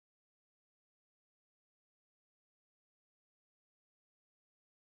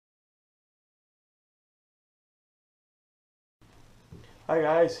Hi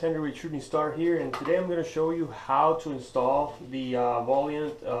guys, Henry with Shooting Star here, and today I'm going to show you how to install the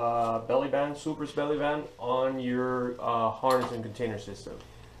Volitant belly band, Super's belly band on your harness and container system.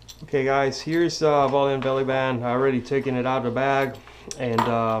 Okay guys, here's Volitant belly band. I already taken it out of the bag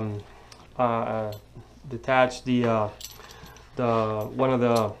and detached the one of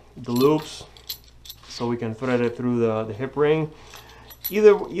the loops so we can thread it through the hip ring.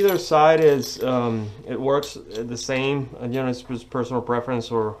 Either side is it works the same. You know, it's just personal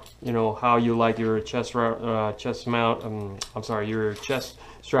preference, or you know how you like your chest mount. I'm sorry, your chest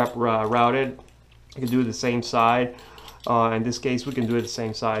strap routed. You can do it the same side. In this case, we can do it the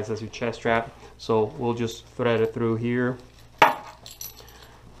same size as your chest strap. So we'll just thread it through here,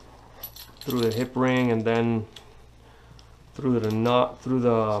 through the hip ring, and then through the nut, through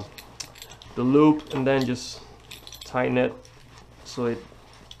the loop, and then just tighten it so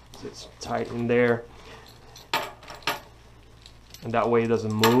it's tight in there, and that way it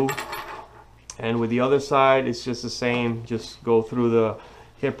doesn't move. And with the other side, it's just the same. Just go through the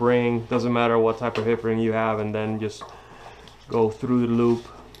hip ring, doesn't matter what type of hip ring you have, and then just go through the loop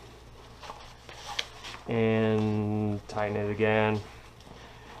and tighten it again.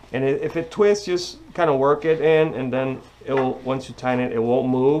 And if it twists, just kind of work it in, and then once you tighten it, it won't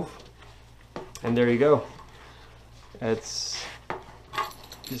move. And there you go. It's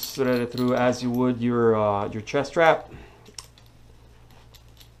just thread it through as you would your chest strap,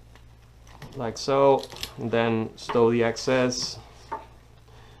 like so, and then stow the excess,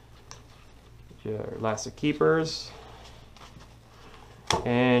 your elastic keepers,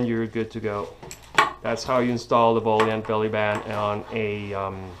 and you're good to go. That's how you install the Volitant belly band on a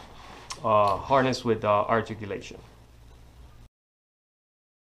harness with articulation.